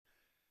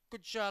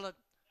Good Charlotte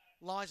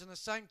lies in the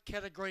same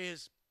category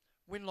as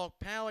Winlock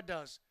Power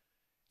does.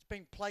 It's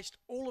been placed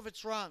all of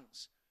its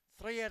runs,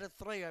 3 out of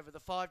 3 over the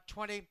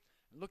 520,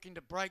 looking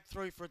to break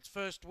through for its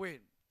first win.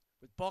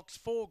 With box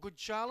 4, Good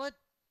Charlotte.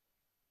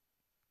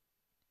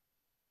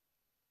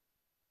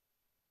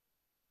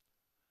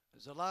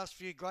 As the last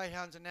few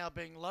greyhounds are now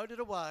being loaded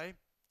away,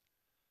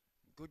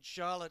 Good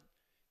Charlotte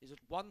is at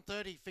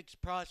 $130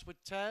 fixed price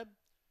with tab,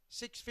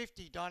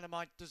 $6.50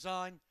 Dynamite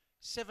Design,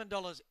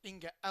 $7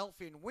 Inga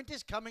Alfin.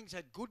 Winter's Cummings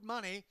had good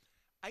money,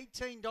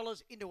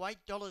 $18 into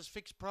 $8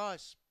 fixed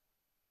price.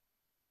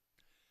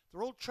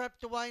 They're all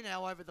trapped away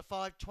now over the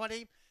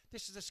 520.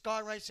 This is the Sky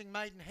Racing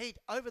Maiden Heat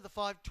over the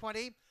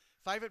 520.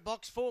 Favourite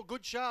box 4,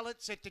 Good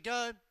Charlotte, set to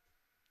go.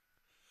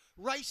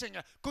 Racing,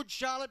 Good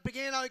Charlotte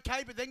began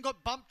okay, but then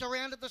got bumped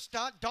around at the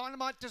start.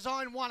 Dynamite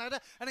Design won it,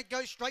 and it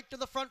goes straight to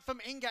the front from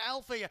Inga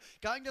Alfie.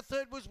 Going to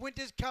third was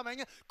Winter's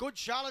Coming. Good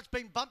Charlotte's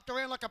been bumped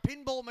around like a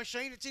pinball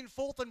machine. It's in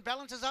fourth and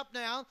balances up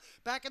now.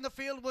 Back in the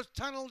field was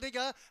Tunnel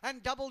Digger,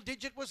 and Double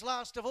Digit was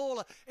last of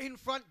all. In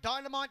front,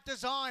 Dynamite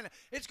Design.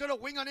 It's got a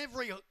wing on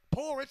every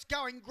paw. It's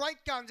going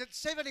great guns. It's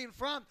 7 in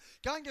front.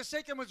 Going to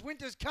second was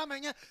Winter's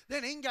Coming,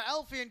 then Inga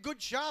Alfie and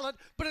Good Charlotte,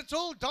 but it's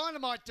all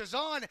Dynamite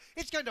Design.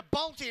 It's going to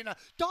bolt in.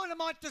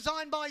 Dynamite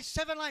Design by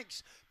 7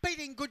 lengths,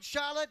 beating Good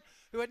Charlotte,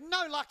 who had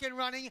no luck in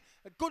running.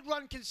 A good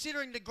run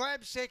considering to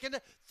grab second.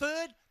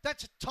 Third,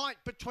 that's tight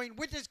between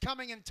Winter's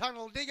Coming and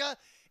Tunnel Digger.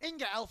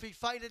 Inga Alfie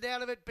faded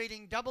out of it,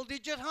 beating Double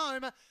Digit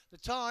home. The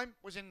time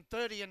was in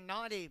 30 and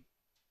 90.